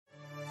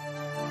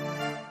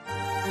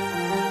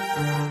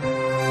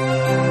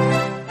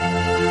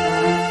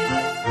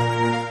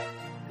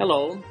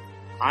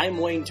I'm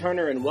Wayne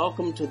Turner, and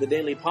welcome to the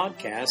daily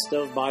podcast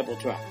of Bible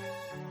Track.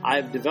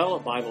 I've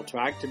developed Bible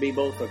Track to be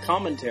both a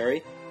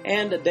commentary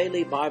and a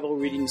daily Bible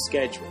reading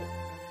schedule.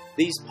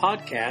 These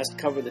podcasts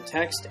cover the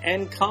text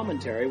and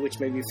commentary,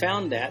 which may be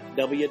found at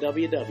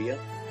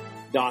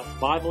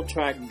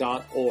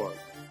www.bibletrack.org.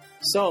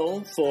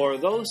 So, for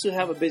those who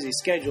have a busy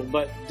schedule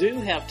but do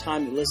have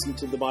time to listen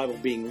to the Bible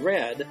being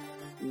read,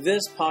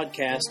 this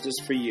podcast is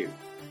for you.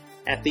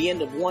 At the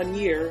end of 1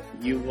 year,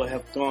 you will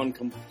have gone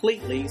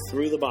completely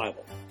through the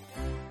Bible.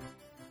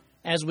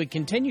 As we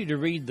continue to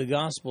read the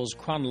Gospels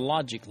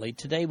chronologically,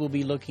 today we'll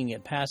be looking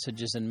at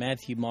passages in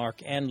Matthew,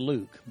 Mark, and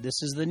Luke.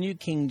 This is the New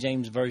King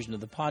James Version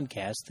of the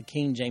podcast. The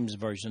King James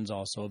Version is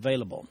also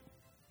available.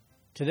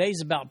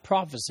 Today's about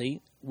prophecy.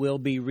 We'll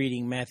be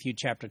reading Matthew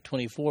chapter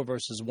 24,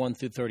 verses 1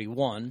 through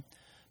 31,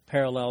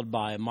 paralleled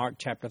by Mark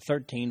chapter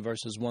 13,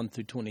 verses 1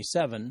 through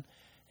 27,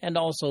 and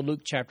also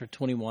Luke chapter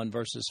 21,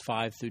 verses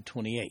 5 through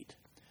 28.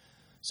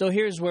 So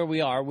here's where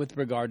we are with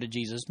regard to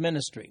Jesus'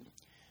 ministry.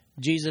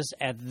 Jesus,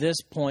 at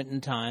this point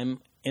in time,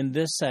 in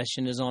this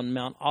session, is on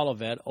Mount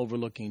Olivet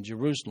overlooking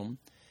Jerusalem,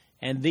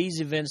 and these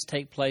events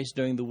take place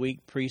during the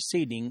week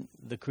preceding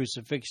the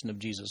crucifixion of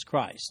Jesus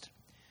Christ.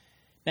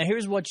 Now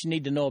here's what you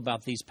need to know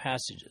about these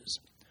passages.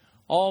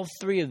 All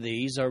three of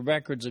these are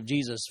records of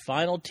Jesus'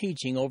 final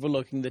teaching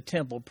overlooking the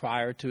temple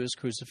prior to his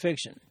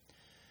crucifixion.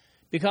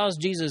 Because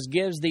Jesus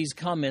gives these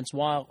comments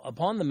while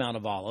upon the Mount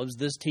of Olives,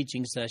 this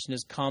teaching session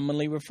is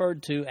commonly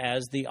referred to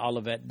as the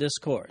Olivet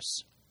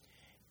Discourse.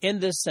 In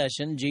this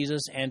session,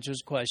 Jesus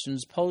answers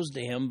questions posed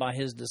to him by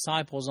his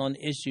disciples on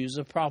issues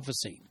of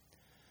prophecy.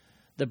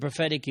 The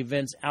prophetic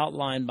events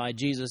outlined by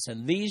Jesus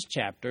in these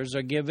chapters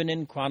are given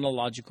in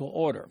chronological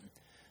order.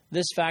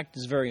 This fact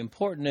is very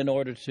important in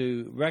order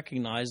to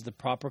recognize the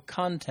proper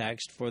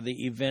context for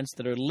the events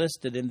that are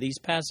listed in these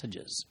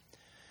passages.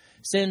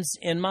 Since,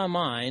 in my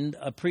mind,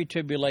 a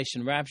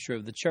pre-tribulation rapture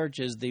of the church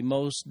is the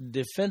most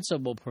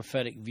defensible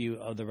prophetic view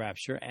of the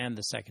rapture and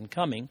the second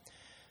coming,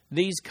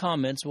 these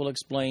comments will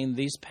explain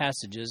these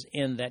passages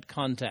in that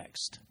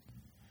context.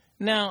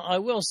 Now, I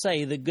will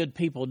say that good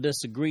people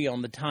disagree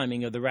on the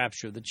timing of the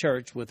rapture of the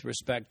church with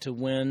respect to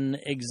when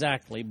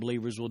exactly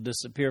believers will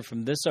disappear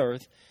from this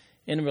earth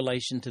in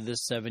relation to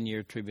this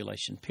 7-year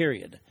tribulation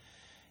period.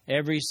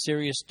 Every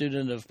serious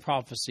student of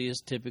prophecy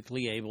is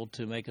typically able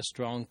to make a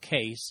strong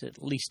case,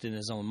 at least in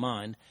his own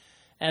mind,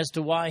 as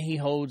to why he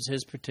holds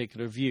his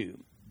particular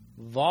view.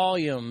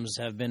 Volumes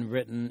have been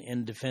written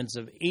in defense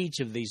of each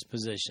of these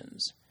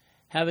positions.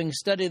 Having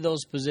studied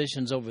those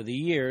positions over the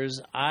years,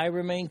 I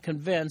remain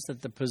convinced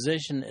that the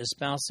position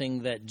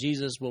espousing that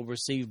Jesus will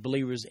receive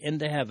believers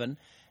into heaven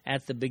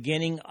at the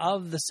beginning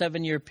of the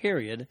 7-year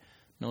period,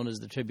 known as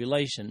the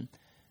tribulation,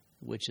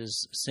 which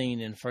is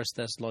seen in 1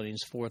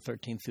 Thessalonians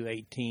 4:13 through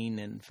 18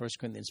 and 1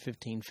 Corinthians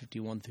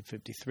 15:51 through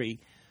 53.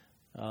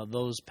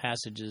 Those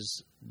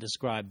passages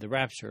describe the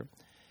rapture.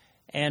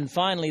 And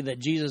finally, that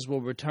Jesus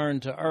will return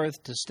to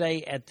earth to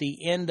stay at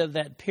the end of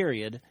that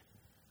period.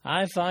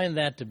 I find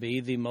that to be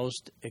the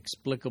most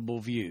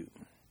explicable view.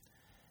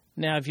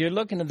 Now, if you're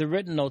looking at the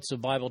written notes of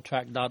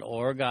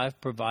BibleTrack.org,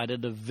 I've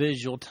provided a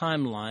visual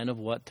timeline of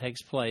what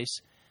takes place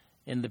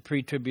in the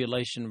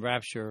pre-tribulation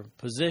rapture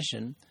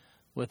position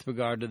with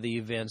regard to the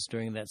events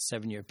during that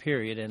 7-year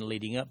period and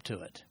leading up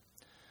to it.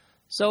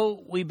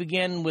 So we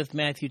begin with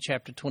Matthew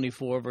chapter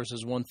 24,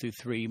 verses 1 through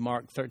 3,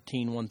 Mark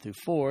 13, 1 through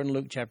 4, and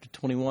Luke chapter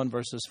 21,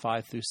 verses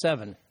 5 through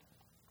 7,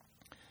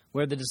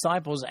 where the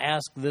disciples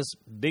ask this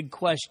big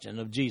question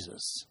of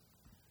Jesus.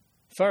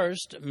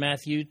 First,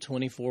 Matthew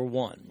 24,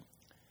 1.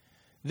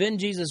 Then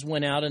Jesus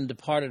went out and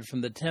departed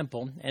from the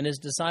temple, and his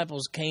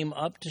disciples came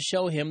up to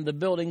show him the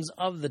buildings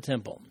of the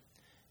temple.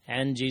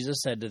 And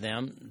Jesus said to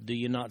them, Do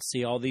you not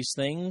see all these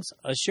things?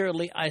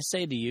 Assuredly, I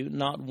say to you,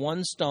 not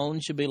one stone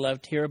shall be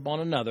left here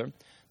upon another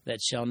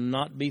that shall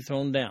not be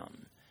thrown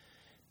down.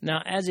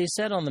 Now, as he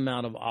sat on the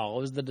Mount of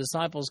Olives, the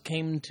disciples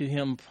came to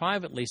him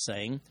privately,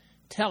 saying,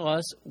 Tell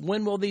us,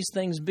 when will these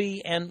things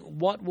be, and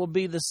what will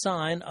be the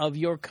sign of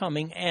your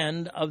coming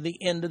and of the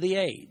end of the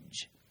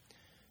age?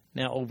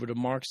 Now over to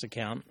Mark's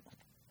account,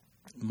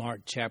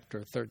 Mark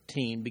chapter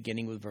 13,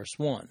 beginning with verse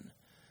 1.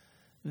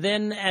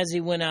 Then, as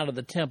he went out of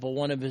the temple,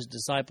 one of his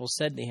disciples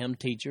said to him,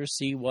 Teacher,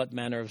 see what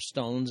manner of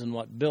stones and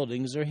what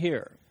buildings are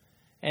here.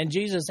 And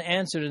Jesus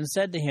answered and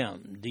said to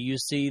him, Do you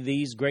see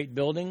these great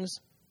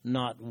buildings?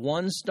 Not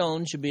one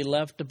stone shall be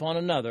left upon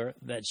another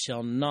that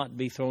shall not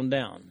be thrown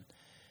down.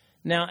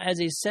 Now, as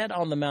he sat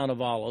on the Mount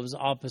of Olives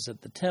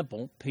opposite the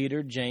temple,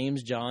 Peter,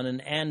 James, John,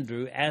 and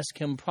Andrew asked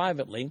him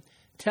privately,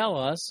 Tell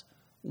us,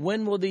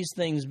 when will these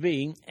things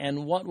be,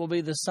 and what will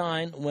be the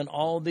sign when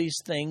all these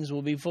things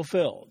will be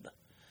fulfilled?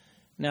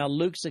 Now,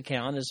 Luke's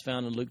account is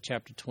found in Luke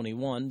chapter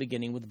 21,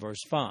 beginning with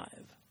verse 5.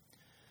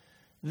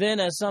 Then,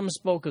 as some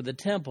spoke of the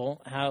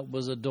temple, how it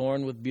was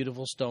adorned with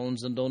beautiful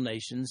stones and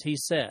donations, he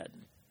said,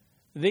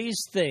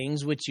 These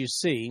things which you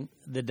see,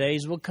 the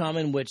days will come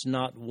in which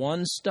not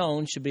one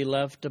stone shall be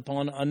left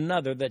upon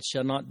another that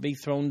shall not be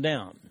thrown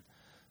down.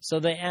 So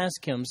they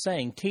asked him,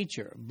 saying,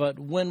 Teacher, but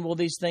when will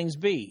these things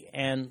be?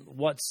 And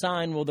what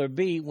sign will there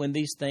be when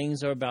these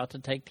things are about to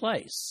take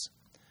place?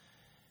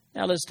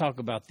 Now let's talk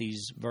about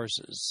these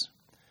verses.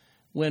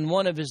 When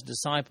one of his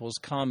disciples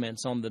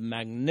comments on the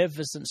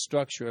magnificent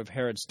structure of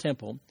Herod's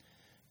temple,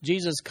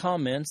 Jesus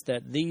comments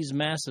that these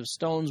massive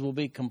stones will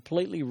be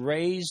completely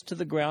razed to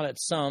the ground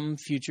at some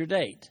future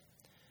date.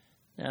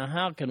 Now,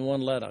 how can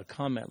one let a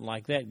comment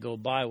like that go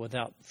by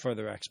without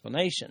further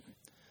explanation?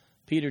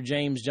 Peter,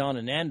 James, John,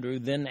 and Andrew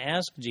then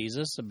ask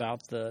Jesus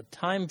about the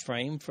time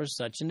frame for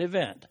such an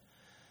event.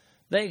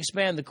 They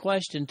expand the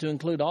question to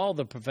include all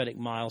the prophetic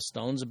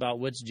milestones about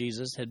which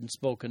Jesus had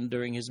spoken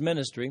during his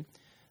ministry,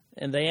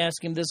 and they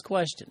ask him this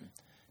question: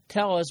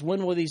 Tell us,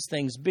 when will these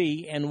things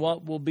be, and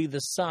what will be the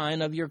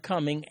sign of your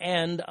coming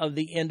and of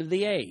the end of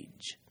the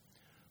age?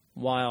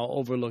 While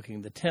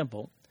overlooking the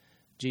temple,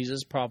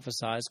 Jesus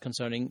prophesies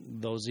concerning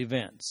those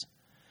events.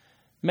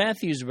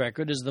 Matthew's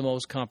record is the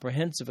most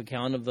comprehensive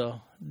account of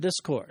the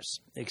discourse,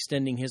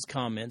 extending his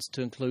comments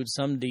to include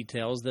some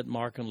details that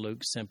Mark and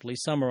Luke simply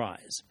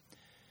summarize.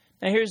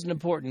 Now here's an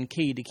important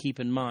key to keep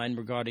in mind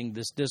regarding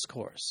this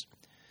discourse.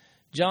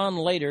 John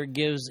later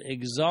gives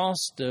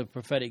exhaustive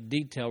prophetic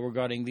detail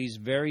regarding these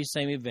very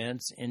same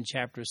events in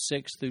chapters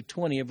 6 through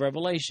 20 of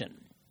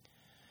Revelation.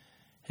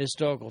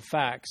 Historical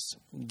facts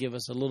give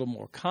us a little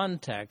more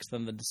context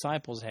than the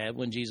disciples had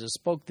when Jesus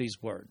spoke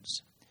these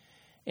words.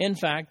 In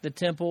fact, the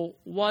temple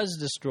was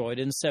destroyed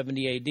in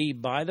 70 A.D.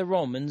 by the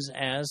Romans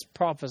as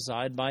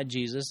prophesied by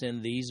Jesus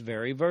in these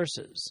very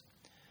verses.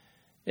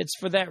 It's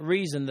for that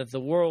reason that the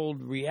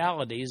world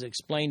realities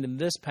explained in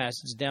this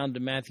passage down to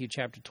Matthew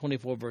chapter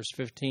 24, verse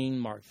 15,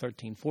 Mark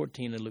 13,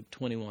 14, and Luke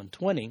 21,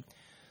 20,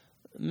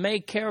 may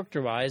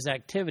characterize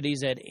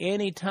activities at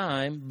any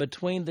time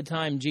between the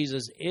time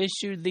Jesus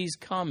issued these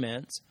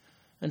comments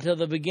until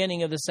the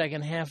beginning of the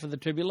second half of the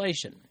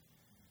tribulation.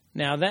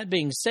 Now, that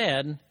being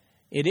said,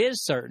 it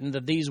is certain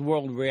that these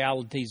world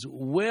realities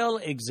will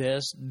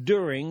exist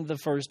during the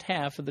first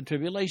half of the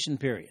tribulation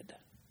period.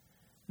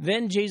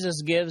 Then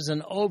Jesus gives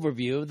an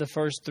overview of the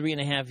first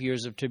 3.5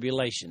 years of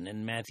tribulation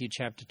in Matthew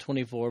chapter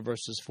 24,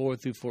 verses 4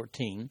 through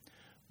 14,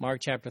 Mark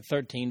chapter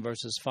 13,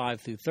 verses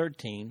 5 through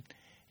 13,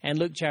 and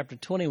Luke chapter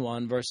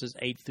 21, verses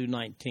 8 through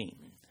 19.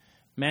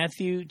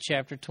 Matthew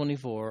chapter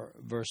 24,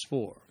 verse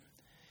 4.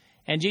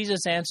 And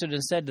Jesus answered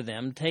and said to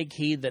them, Take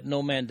heed that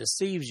no man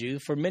deceives you,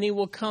 for many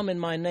will come in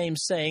my name,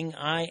 saying,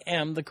 I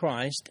am the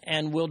Christ,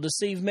 and will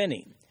deceive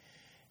many.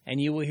 And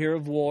you will hear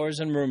of wars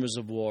and rumors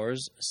of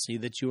wars. See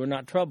that you are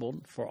not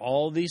troubled, for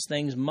all these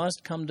things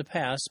must come to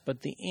pass,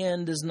 but the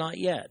end is not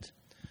yet.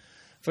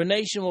 For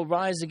nation will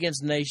rise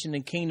against nation,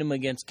 and kingdom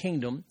against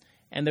kingdom,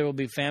 and there will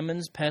be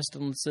famines,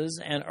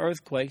 pestilences, and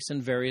earthquakes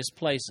in various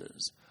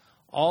places.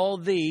 All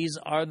these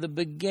are the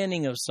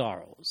beginning of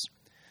sorrows.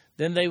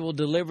 Then they will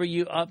deliver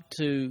you up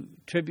to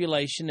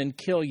tribulation and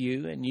kill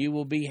you, and you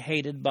will be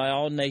hated by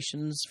all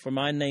nations for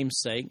my name's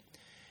sake.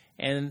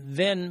 And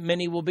then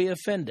many will be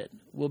offended,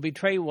 will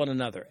betray one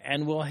another,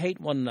 and will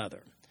hate one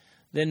another.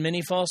 Then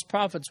many false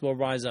prophets will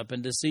rise up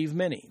and deceive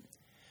many.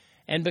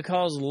 And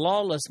because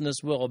lawlessness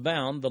will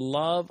abound, the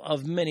love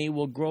of many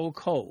will grow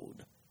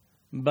cold.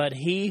 But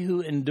he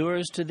who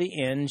endures to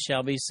the end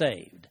shall be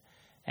saved.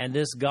 And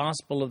this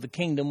gospel of the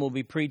kingdom will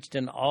be preached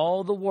in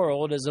all the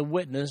world as a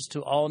witness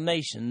to all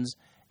nations,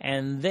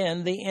 and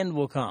then the end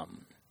will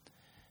come.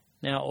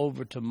 Now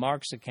over to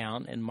Mark's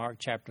account in Mark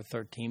chapter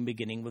 13,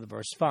 beginning with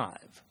verse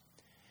 5.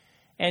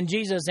 And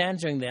Jesus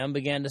answering them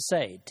began to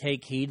say,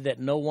 Take heed that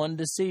no one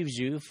deceives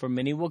you, for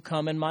many will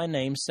come in my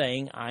name,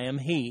 saying, I am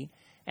he,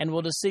 and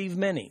will deceive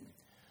many.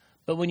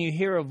 But when you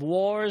hear of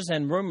wars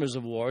and rumors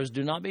of wars,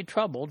 do not be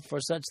troubled, for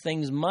such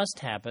things must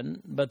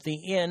happen, but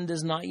the end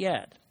is not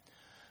yet.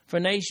 For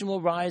nation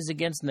will rise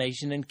against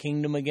nation, and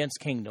kingdom against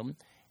kingdom,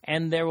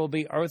 and there will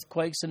be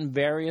earthquakes in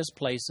various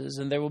places,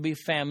 and there will be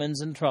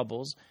famines and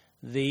troubles.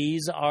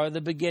 These are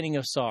the beginning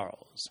of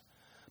sorrows.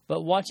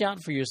 But watch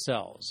out for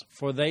yourselves,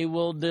 for they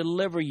will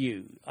deliver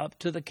you up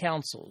to the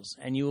councils,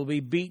 and you will be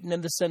beaten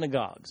in the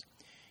synagogues.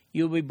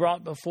 You will be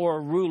brought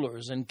before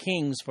rulers and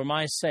kings for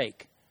my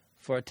sake,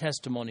 for a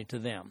testimony to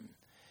them.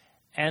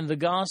 And the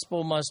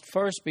gospel must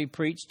first be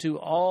preached to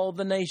all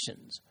the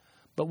nations.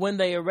 But when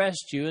they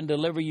arrest you and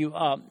deliver you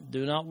up,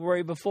 do not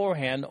worry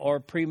beforehand or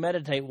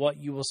premeditate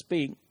what you will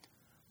speak.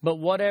 But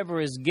whatever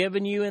is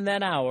given you in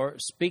that hour,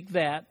 speak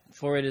that,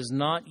 for it is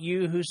not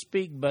you who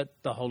speak, but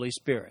the Holy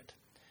Spirit.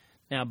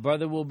 Now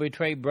brother will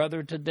betray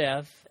brother to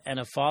death, and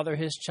a father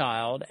his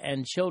child,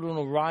 and children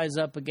will rise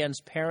up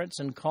against parents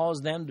and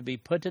cause them to be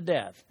put to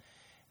death.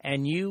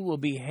 And you will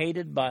be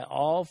hated by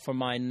all for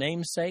my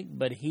name's sake,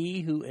 but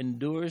he who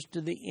endures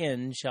to the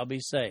end shall be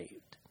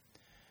saved.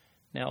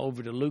 Now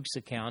over to Luke's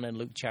account in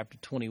Luke chapter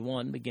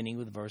 21, beginning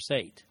with verse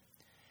 8.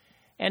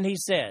 And he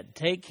said,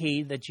 Take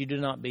heed that you do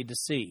not be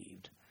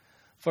deceived.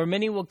 For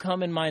many will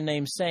come in my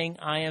name, saying,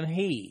 I am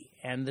he,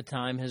 and the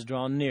time has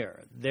drawn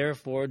near.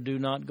 Therefore do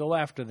not go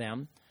after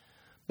them.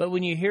 But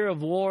when you hear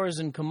of wars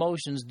and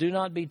commotions, do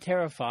not be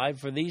terrified,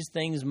 for these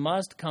things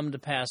must come to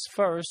pass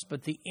first,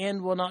 but the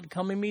end will not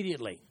come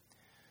immediately.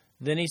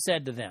 Then he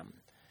said to them,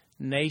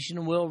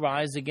 Nation will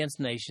rise against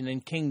nation,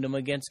 and kingdom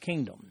against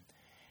kingdom.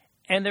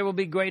 And there will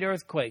be great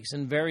earthquakes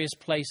in various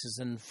places,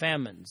 and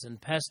famines, and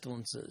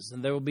pestilences,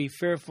 and there will be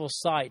fearful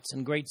sights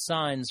and great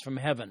signs from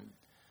heaven.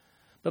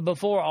 But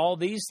before all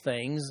these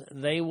things,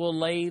 they will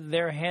lay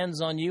their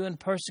hands on you and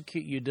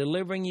persecute you,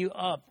 delivering you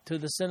up to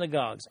the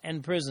synagogues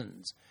and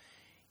prisons.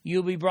 You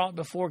will be brought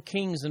before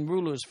kings and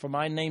rulers for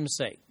my name's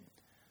sake.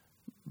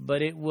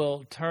 But it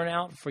will turn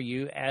out for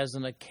you as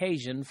an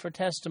occasion for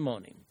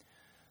testimony.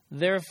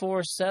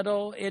 Therefore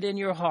settle it in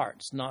your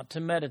hearts not to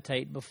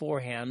meditate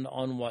beforehand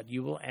on what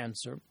you will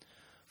answer.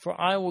 For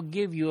I will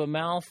give you a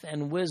mouth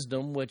and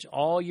wisdom which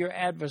all your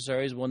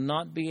adversaries will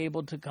not be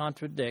able to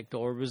contradict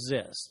or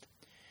resist.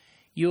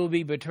 You will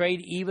be betrayed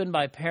even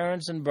by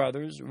parents and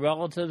brothers,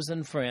 relatives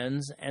and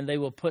friends, and they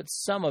will put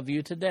some of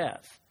you to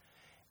death.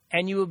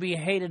 And you will be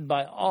hated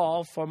by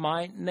all for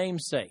my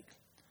name's sake.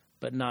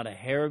 But not a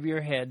hair of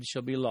your head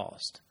shall be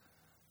lost.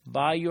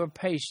 By your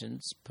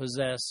patience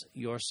possess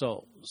your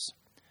souls.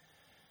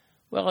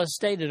 Well, as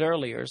stated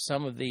earlier,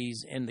 some of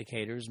these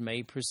indicators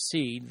may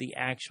precede the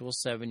actual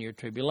 7-year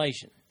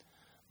tribulation.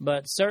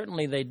 But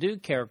certainly they do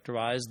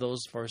characterize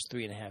those first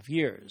 3.5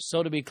 years.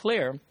 So to be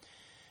clear,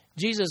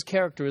 Jesus'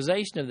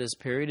 characterization of this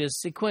period is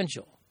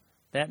sequential.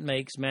 That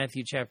makes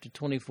Matthew chapter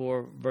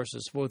 24,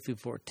 verses 4 through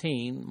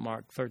 14,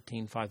 Mark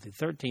 13, 5 through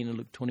 13, and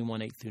Luke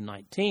 21, 8 through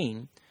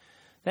 19.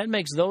 That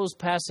makes those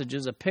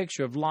passages a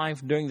picture of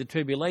life during the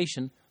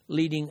tribulation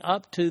leading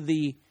up to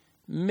the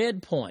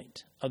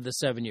midpoint of the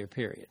 7-year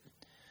period.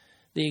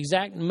 The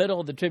exact middle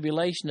of the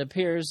tribulation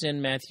appears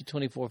in Matthew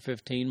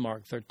 24:15,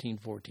 Mark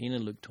 13:14,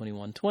 and Luke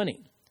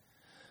 21:20.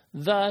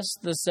 Thus,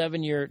 the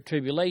 7-year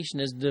tribulation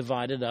is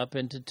divided up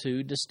into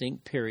 2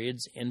 distinct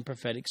periods in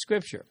prophetic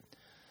scripture.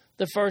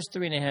 The first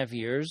 3.5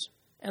 years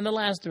and the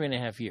last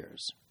 3.5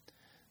 years.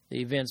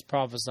 The events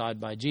prophesied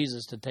by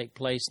Jesus to take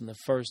place in the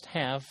first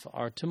half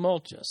are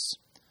tumultuous,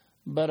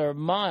 but are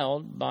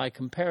mild by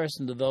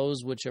comparison to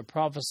those which are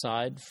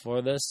prophesied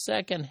for the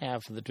second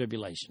half of the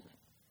tribulation.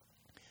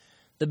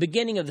 The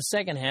beginning of the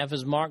second half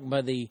is marked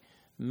by the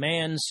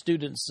man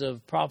students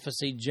of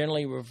prophecy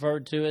generally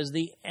referred to as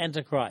the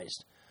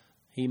Antichrist.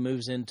 He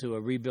moves into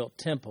a rebuilt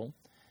temple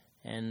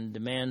and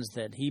demands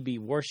that he be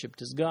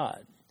worshipped as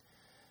God.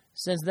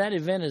 Since that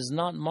event is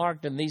not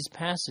marked in these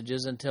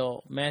passages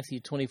until Matthew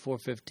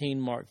 24:15,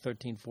 Mark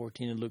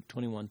 13:14, and Luke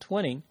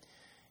 21:20,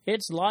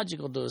 it's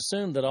logical to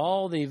assume that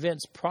all the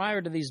events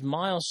prior to these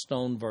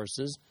milestone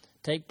verses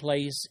take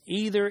place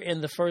either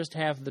in the first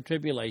half of the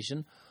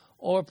tribulation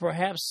or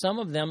perhaps some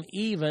of them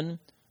even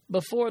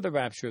before the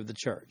rapture of the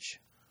church.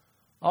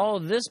 All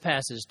this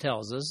passage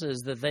tells us is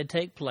that they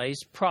take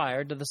place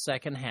prior to the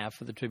second half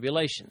of the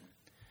tribulation.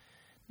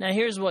 Now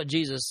here's what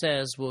Jesus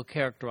says will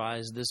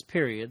characterize this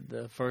period,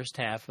 the first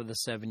half of the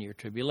 7-year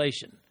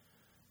tribulation.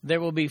 There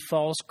will be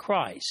false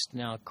Christ.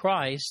 Now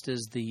Christ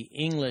is the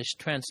English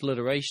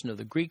transliteration of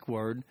the Greek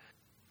word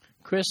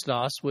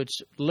Christos, which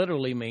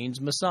literally means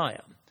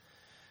Messiah.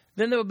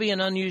 Then there will be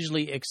an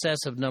unusually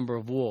excessive number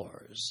of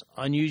wars,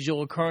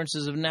 unusual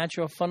occurrences of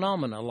natural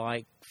phenomena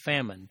like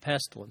famine,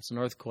 pestilence, and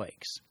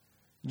earthquakes.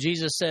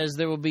 Jesus says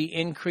there will be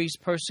increased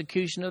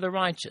persecution of the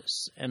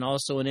righteous and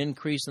also an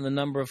increase in the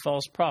number of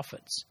false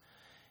prophets.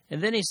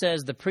 And then he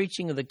says the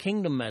preaching of the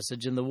kingdom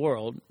message in the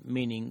world,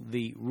 meaning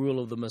the rule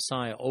of the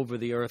Messiah over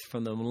the earth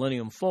from the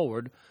millennium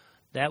forward,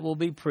 that will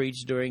be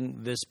preached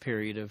during this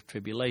period of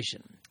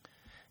tribulation.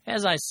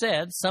 As I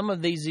said, some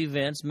of these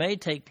events may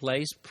take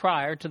place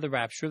prior to the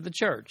rapture of the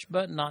church,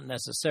 but not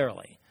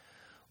necessarily.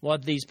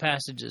 What these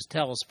passages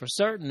tell us for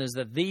certain is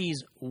that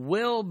these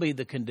will be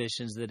the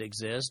conditions that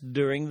exist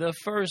during the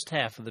first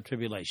half of the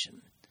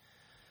tribulation.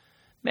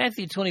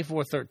 Matthew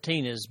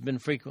 24:13 has been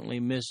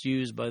frequently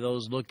misused by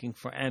those looking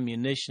for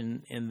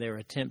ammunition in their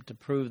attempt to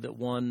prove that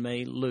one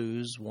may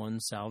lose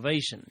one's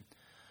salvation.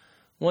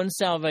 One's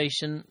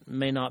salvation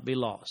may not be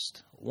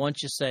lost.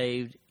 Once you're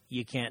saved,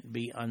 you can't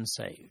be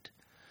unsaved.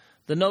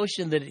 The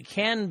notion that it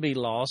can be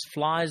lost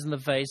flies in the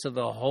face of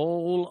the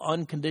whole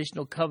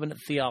unconditional covenant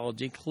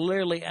theology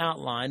clearly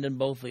outlined in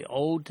both the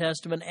Old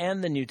Testament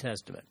and the New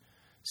Testament.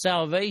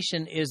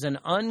 Salvation is an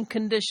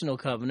unconditional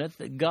covenant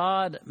that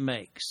God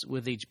makes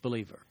with each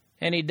believer.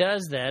 And he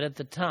does that at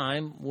the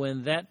time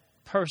when that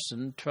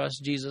person trusts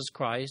Jesus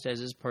Christ as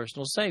his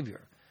personal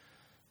Savior.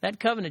 That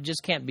covenant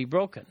just can't be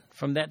broken.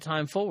 From that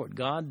time forward,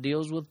 God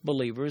deals with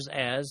believers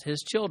as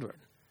his children.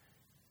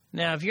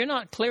 Now, if you're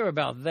not clear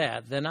about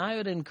that, then I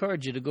would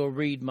encourage you to go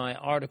read my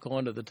article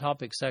under the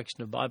topic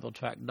section of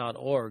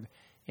BibleTrack.org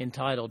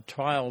entitled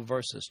Trial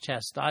versus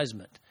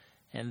Chastisement.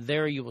 And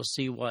there you will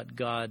see what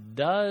God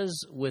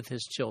does with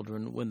his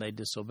children when they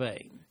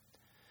disobey.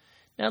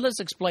 Now let's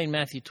explain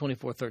Matthew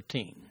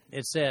 24:13.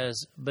 It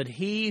says, "But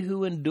he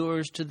who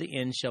endures to the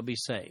end shall be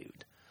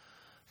saved."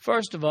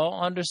 First of all,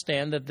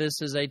 understand that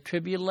this is a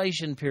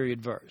tribulation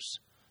period verse,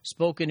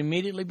 spoken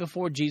immediately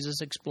before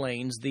Jesus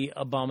explains the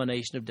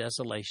abomination of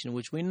desolation,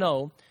 which we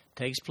know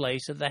takes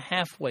place at the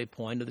halfway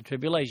point of the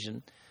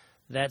tribulation.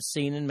 That's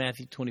seen in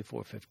Matthew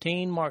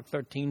 24:15, Mark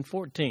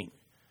 13:14.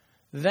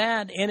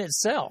 That in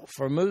itself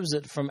removes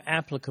it from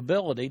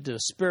applicability to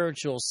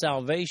spiritual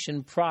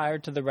salvation prior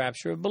to the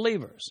rapture of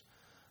believers.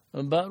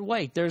 But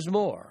wait, there's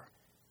more.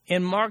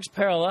 In Mark's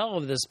parallel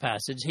of this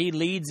passage, he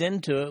leads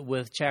into it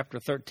with chapter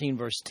 13,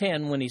 verse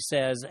 10, when he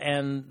says,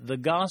 "And the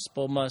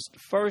gospel must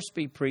first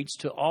be preached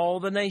to all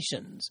the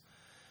nations."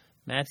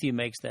 Matthew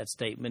makes that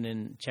statement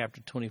in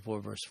chapter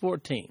 24, verse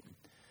 14.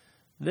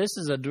 This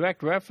is a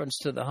direct reference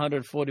to the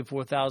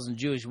 144,000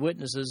 Jewish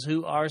witnesses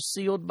who are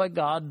sealed by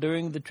God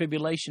during the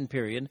tribulation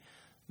period.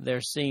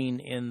 They're seen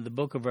in the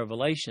book of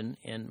Revelation,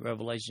 in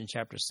Revelation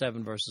chapter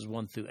 7, verses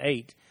 1 through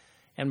 8,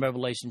 and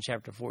Revelation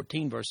chapter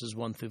 14, verses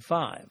 1 through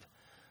 5.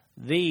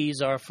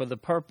 These are for the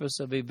purpose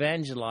of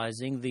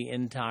evangelizing the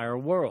entire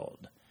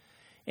world.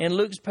 In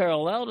Luke's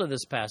parallel to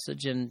this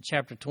passage, in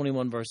chapter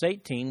 21, verse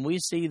 18, we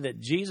see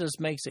that Jesus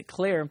makes it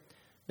clear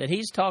that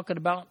he's talking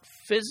about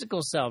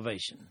physical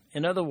salvation.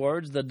 In other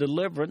words, the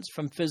deliverance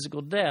from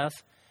physical death,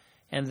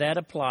 and that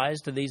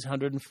applies to these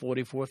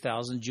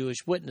 144,000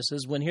 Jewish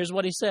witnesses when here's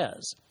what he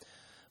says,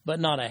 "But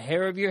not a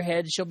hair of your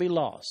head shall be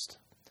lost."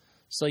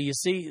 So you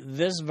see,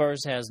 this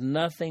verse has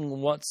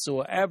nothing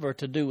whatsoever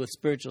to do with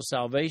spiritual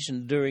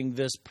salvation during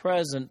this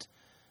present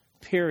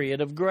period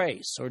of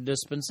grace or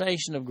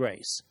dispensation of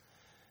grace.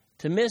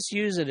 To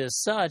misuse it as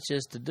such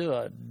is to do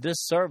a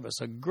disservice,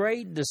 a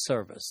great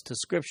disservice to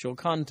scriptural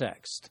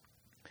context.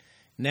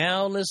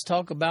 Now let's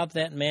talk about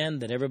that man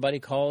that everybody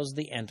calls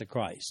the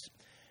Antichrist.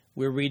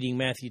 We're reading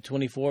Matthew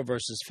 24,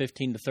 verses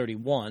 15 to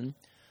 31,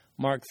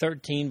 Mark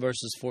 13,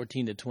 verses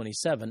 14 to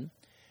 27,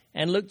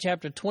 and Luke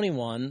chapter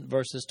 21,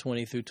 verses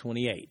 20 through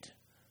 28.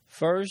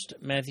 First,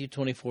 Matthew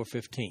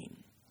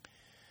 24:15.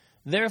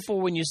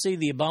 "Therefore, when you see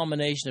the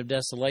abomination of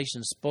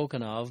desolation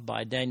spoken of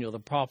by Daniel the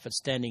prophet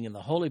standing in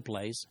the holy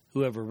place,"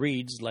 whoever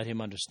reads, let him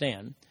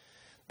understand,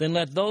 "then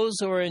let those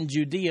who are in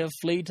Judea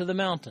flee to the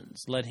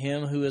mountains. Let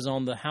him who is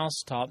on the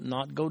housetop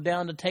not go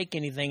down to take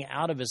anything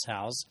out of his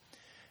house,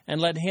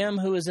 and let him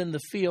who is in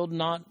the field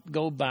not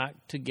go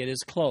back to get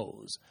his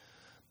clothes.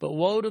 But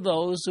woe to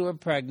those who are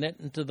pregnant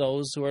and to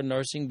those who are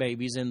nursing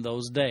babies in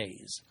those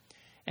days.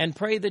 And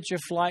pray that your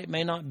flight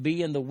may not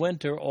be in the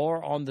winter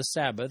or on the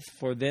Sabbath,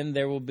 for then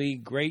there will be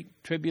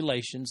great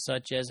tribulation,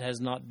 such as has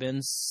not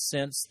been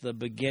since the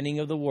beginning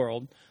of the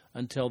world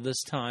until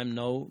this time,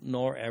 no,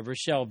 nor ever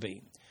shall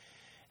be.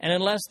 And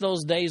unless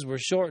those days were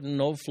shortened,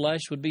 no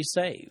flesh would be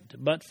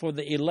saved. But for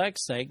the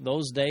elect's sake,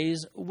 those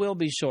days will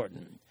be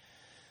shortened.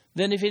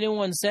 Then if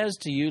anyone says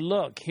to you,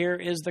 'Look, here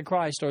is the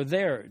Christ,' or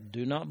 'There,'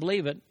 do not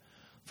believe it.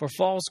 For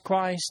false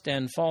Christ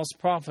and false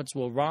prophets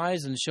will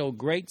rise and show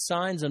great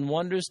signs and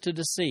wonders to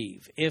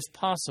deceive, if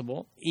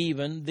possible,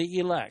 even the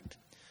elect.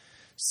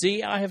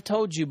 See, I have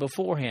told you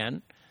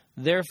beforehand.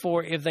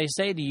 Therefore, if they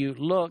say to you,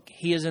 'Look,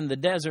 he is in the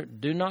desert,'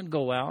 do not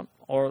go out,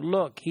 or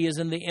 'Look, he is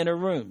in the inner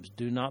rooms,'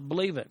 do not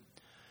believe it.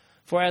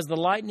 For as the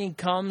lightning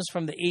comes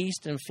from the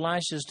east and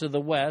flashes to the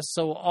west,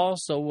 so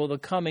also will the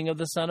coming of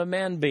the Son of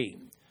Man be.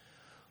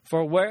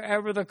 For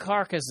wherever the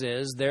carcass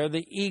is, there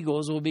the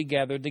eagles will be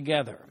gathered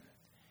together.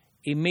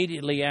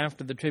 Immediately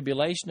after the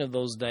tribulation of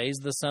those days,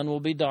 the sun will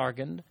be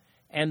darkened,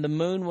 and the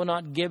moon will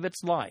not give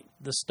its light.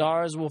 The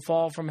stars will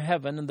fall from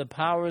heaven, and the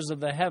powers of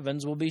the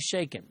heavens will be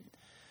shaken.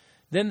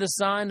 Then the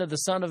sign of the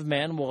Son of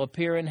Man will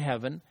appear in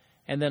heaven,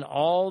 and then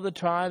all the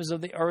tribes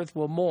of the earth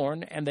will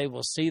mourn, and they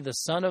will see the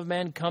Son of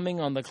Man coming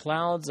on the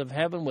clouds of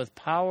heaven with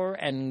power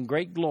and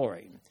great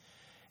glory.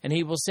 And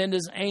he will send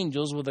his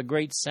angels with a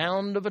great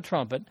sound of a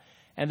trumpet,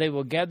 and they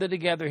will gather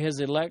together his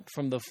elect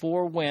from the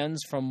four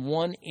winds, from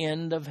one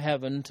end of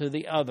heaven to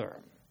the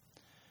other."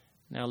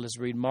 Now let's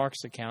read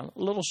Mark's account,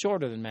 a little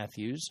shorter than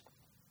Matthew's,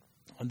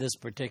 on this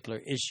particular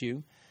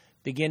issue,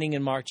 beginning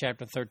in Mark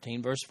chapter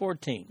 13, verse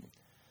 14.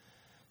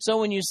 "So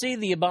when you see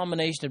the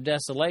abomination of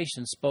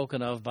desolation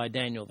spoken of by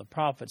Daniel the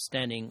prophet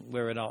standing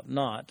where it ought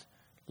not,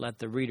 let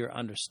the reader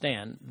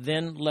understand,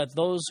 then let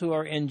those who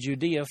are in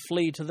Judea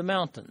flee to the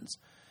mountains.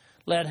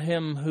 Let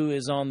him who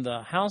is on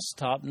the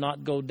housetop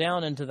not go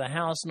down into the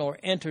house, nor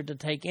enter to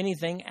take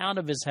anything out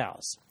of his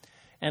house.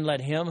 And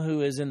let him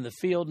who is in the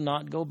field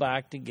not go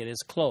back to get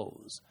his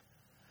clothes.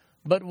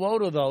 But woe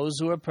to those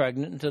who are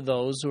pregnant and to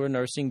those who are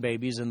nursing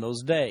babies in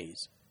those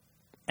days.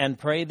 And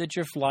pray that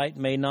your flight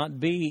may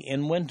not be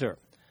in winter.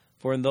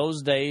 For in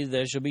those days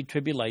there shall be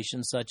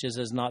tribulation, such as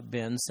has not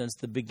been since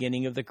the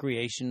beginning of the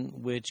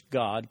creation which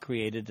God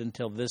created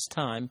until this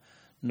time,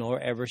 nor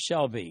ever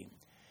shall be.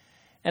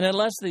 And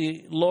unless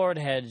the Lord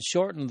had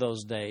shortened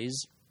those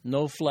days,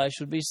 no flesh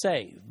would be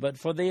saved. But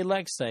for the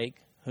elect's sake,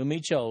 whom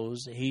he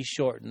chose, he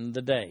shortened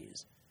the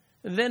days.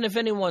 Then if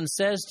anyone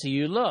says to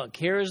you, 'Look,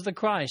 here is the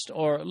Christ,'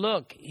 or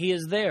 'Look, he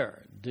is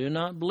there,' do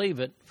not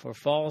believe it. For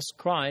false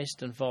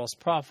Christ and false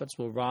prophets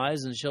will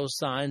rise and show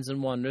signs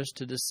and wonders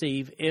to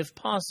deceive, if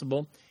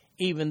possible,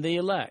 even the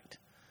elect.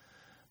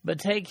 But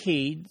take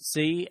heed,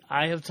 see,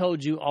 I have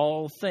told you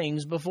all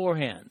things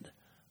beforehand.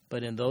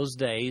 But in those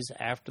days,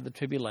 after the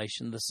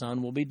tribulation, the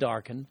sun will be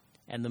darkened,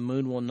 and the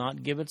moon will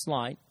not give its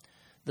light.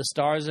 The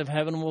stars of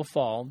heaven will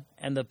fall,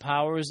 and the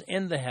powers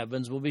in the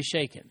heavens will be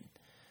shaken.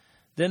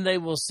 Then they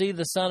will see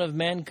the Son of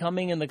Man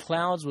coming in the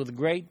clouds with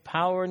great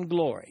power and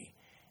glory.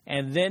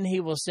 And then he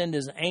will send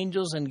his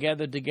angels and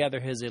gather together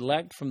his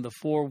elect from the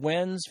four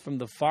winds, from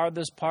the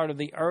farthest part of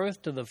the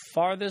earth to the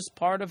farthest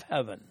part of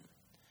heaven.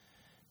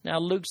 Now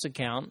Luke's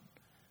account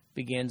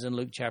begins in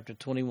Luke chapter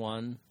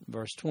 21,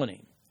 verse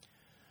 20.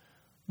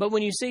 But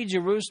when you see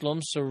Jerusalem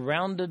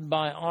surrounded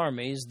by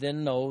armies,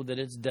 then know that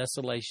its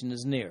desolation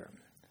is near.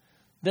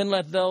 Then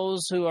let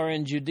those who are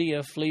in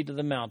Judea flee to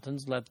the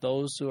mountains. Let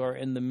those who are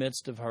in the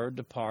midst of her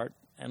depart,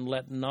 and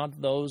let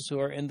not those who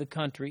are in the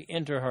country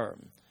enter her.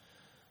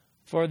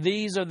 For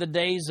these are the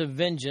days of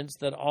vengeance,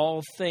 that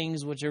all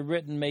things which are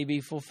written may be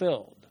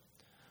fulfilled.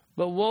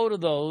 But woe to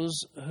those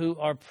who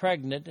are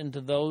pregnant and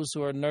to those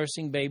who are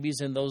nursing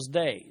babies in those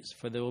days,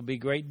 for there will be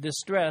great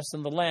distress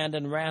in the land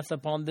and wrath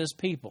upon this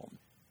people.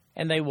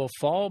 And they will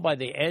fall by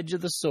the edge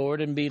of the sword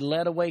and be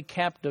led away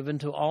captive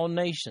into all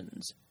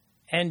nations.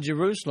 And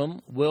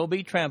Jerusalem will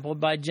be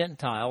trampled by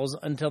Gentiles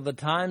until the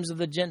times of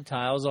the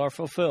Gentiles are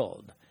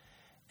fulfilled.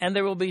 And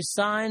there will be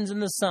signs in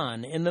the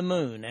sun, in the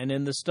moon, and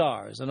in the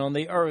stars, and on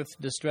the earth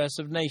distress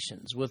of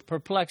nations, with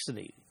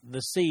perplexity,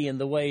 the sea and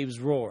the waves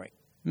roaring.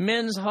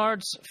 Men's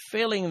hearts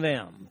failing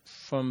them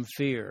from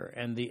fear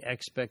and the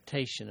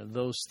expectation of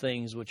those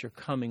things which are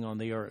coming on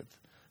the earth,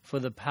 for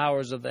the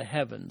powers of the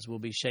heavens will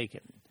be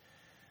shaken.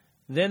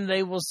 Then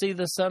they will see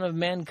the Son of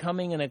Man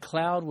coming in a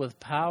cloud with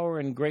power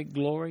and great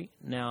glory.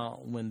 Now,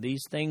 when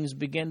these things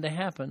begin to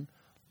happen,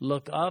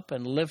 look up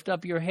and lift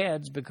up your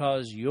heads,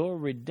 because your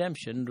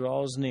redemption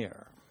draws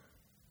near.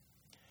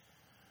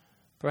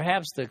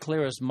 Perhaps the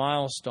clearest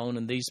milestone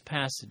in these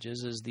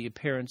passages is the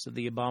appearance of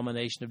the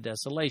abomination of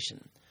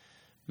desolation.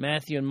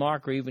 Matthew and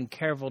Mark are even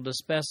careful to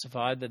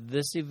specify that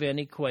this event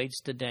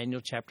equates to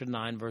Daniel chapter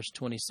 9, verse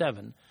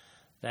 27.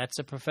 That's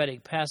a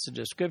prophetic passage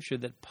of Scripture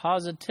that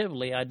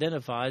positively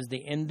identifies the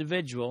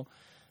individual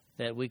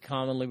that we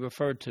commonly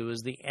refer to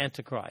as the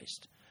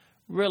Antichrist.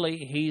 Really,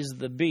 he's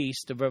the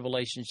beast of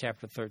Revelation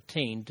chapter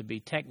 13, to be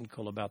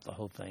technical about the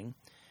whole thing.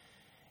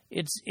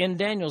 It's in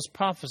Daniel's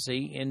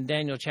prophecy, in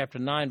Daniel chapter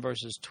 9,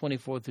 verses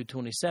 24 through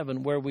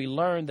 27, where we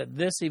learn that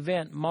this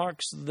event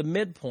marks the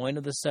midpoint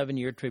of the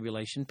 7-year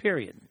tribulation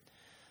period.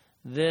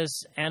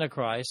 This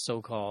Antichrist,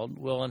 so-called,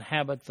 will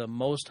inhabit the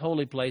most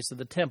holy place of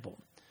the temple.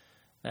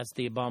 That's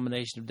the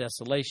abomination of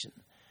desolation.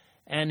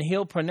 And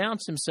he'll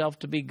pronounce himself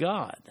to be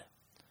God.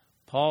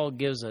 Paul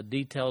gives a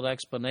detailed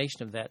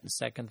explanation of that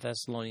in 2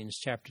 Thessalonians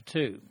chapter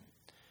 2.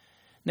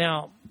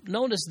 Now,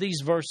 notice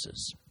these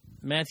verses.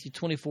 Matthew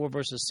 24,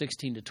 verses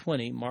 16 to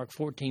 20, Mark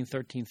 14,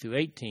 13 through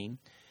 18,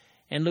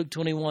 and Luke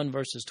 21,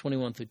 verses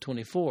 21 through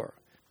 24.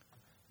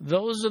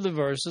 Those are the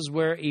verses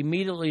where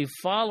immediately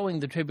following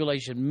the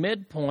tribulation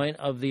midpoint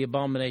of the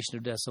abomination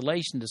of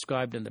desolation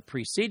described in the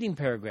preceding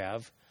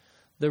paragraph,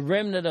 the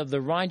remnant of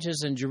the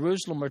righteous in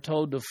Jerusalem are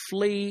told to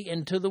flee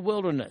into the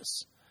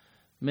wilderness.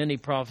 Many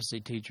prophecy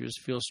teachers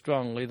feel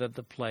strongly that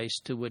the place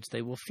to which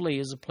they will flee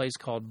is a place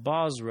called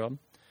Bozrah.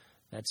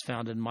 That's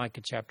found in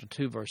Micah chapter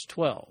 2, verse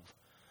 12.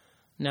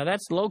 Now,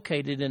 that's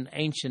located in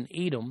ancient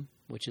Edom,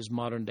 which is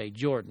modern-day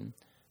Jordan.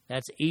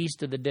 That's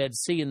east of the Dead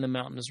Sea in the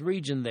mountainous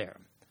region there.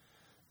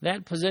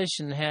 That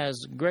position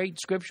has great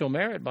scriptural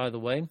merit, by the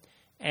way,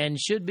 and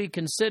should be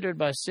considered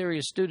by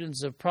serious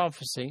students of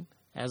prophecy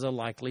as a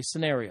likely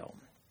scenario.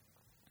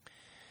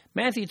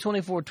 Matthew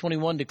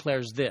 24:21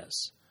 declares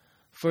this,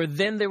 "For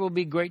then there will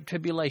be great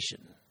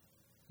tribulation."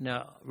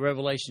 Now,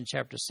 Revelation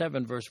chapter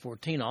 7, verse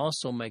 14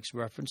 also makes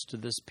reference to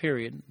this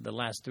period, the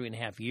last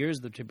 3.5 years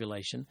of the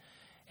tribulation,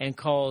 and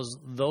calls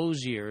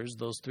those years,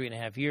 those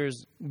 3.5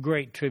 years,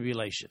 great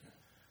tribulation.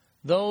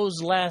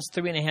 Those last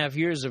 3.5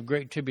 years of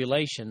great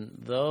tribulation,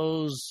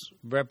 those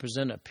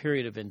represent a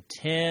period of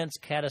intense,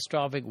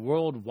 catastrophic,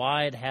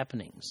 worldwide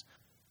happenings.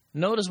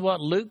 Notice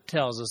what Luke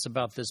tells us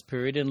about this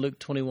period in Luke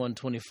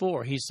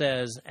 21:24. He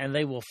says, "And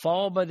they will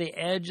fall by the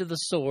edge of the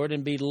sword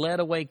and be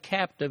led away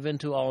captive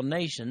into all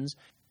nations,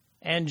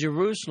 and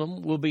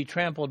Jerusalem will be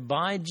trampled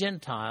by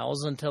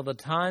Gentiles until the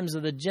times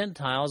of the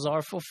Gentiles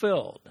are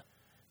fulfilled."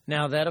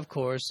 Now that, of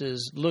course,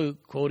 is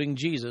Luke quoting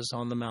Jesus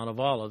on the Mount of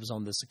Olives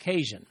on this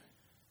occasion.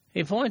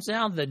 He points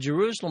out that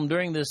Jerusalem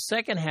during the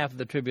second half of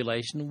the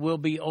tribulation will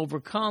be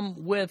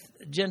overcome with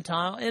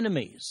Gentile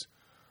enemies.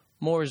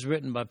 More is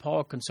written by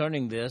Paul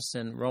concerning this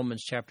in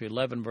Romans chapter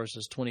 11,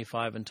 verses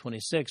 25 and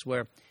 26,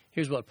 where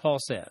here's what Paul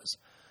says.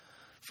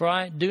 "For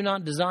I do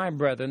not desire,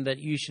 brethren, that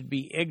you should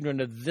be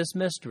ignorant of this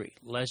mystery,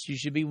 lest you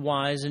should be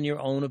wise in your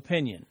own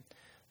opinion,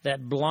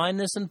 that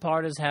blindness in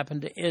part has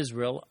happened to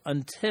Israel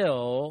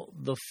until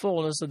the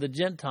fullness of the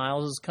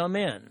Gentiles has come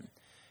in.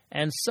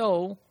 And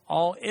so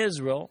all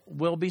Israel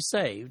will be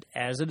saved,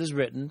 as it is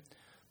written,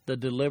 the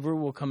deliverer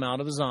will come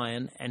out of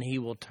Zion, and he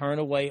will turn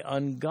away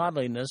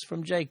ungodliness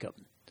from Jacob."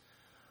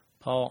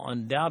 Paul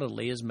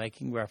undoubtedly is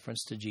making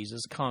reference to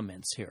Jesus'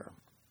 comments here.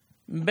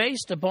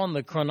 Based upon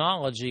the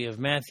chronology of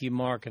Matthew,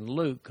 Mark, and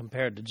Luke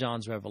compared to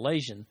John's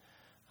Revelation,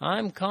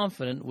 I'm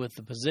confident with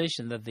the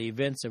position that the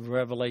events of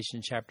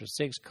Revelation chapter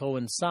 6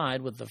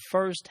 coincide with the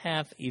first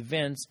half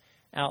events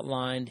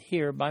outlined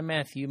here by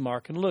Matthew,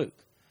 Mark, and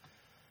Luke.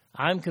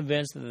 I'm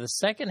convinced that the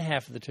second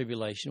half of the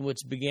tribulation,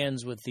 which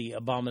begins with the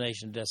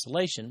abomination of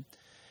desolation,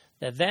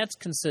 that's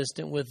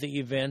consistent with the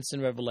events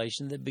in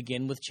Revelation that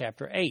begin with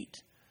chapter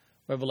 8.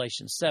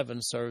 Revelation 7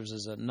 serves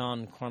as a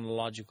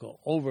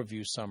non-chronological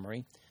overview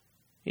summary.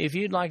 If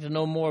you'd like to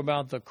know more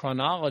about the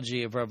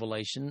chronology of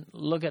Revelation,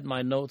 look at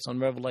my notes on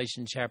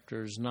Revelation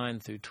chapters 9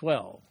 through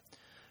 12.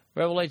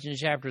 Revelation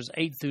chapters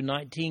 8 through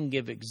 19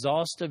 give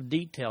exhaustive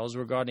details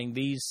regarding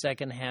these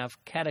second-half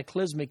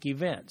cataclysmic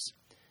events.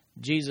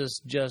 Jesus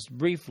just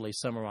briefly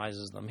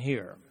summarizes them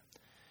here.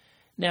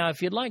 Now,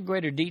 if you'd like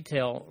greater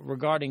detail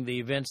regarding the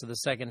events of the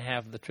second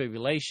half of the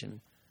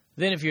tribulation,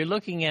 then if you're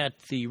looking at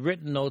the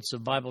written notes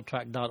of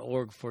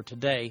BibleTrack.org for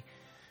today,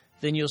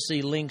 then you'll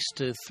see links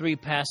to 3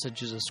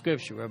 passages of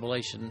Scripture.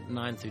 Revelation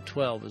 9 through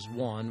 12 is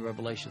one,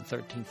 Revelation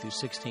 13 through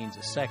 16 is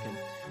a second,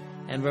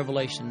 and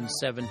Revelation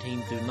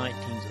 17 through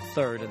 19 is a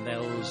third, and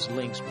those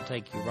links will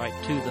take you right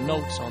to the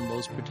notes on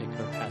those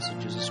particular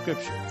passages of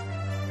Scripture.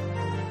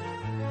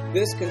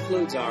 This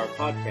concludes our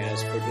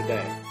podcast for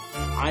today.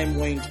 I'm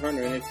Wayne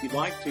Turner, and if you'd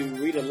like to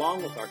read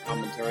along with our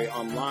commentary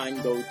online,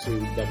 go to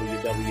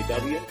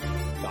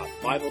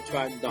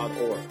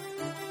www.bibletrack.org.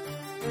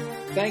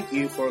 Thank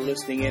you for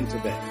listening in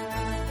today.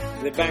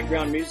 The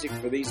background music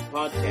for these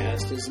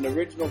podcasts is an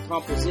original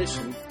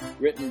composition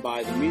written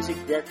by the music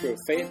director of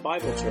Faith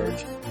Bible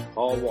Church,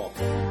 Paul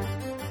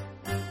Walker.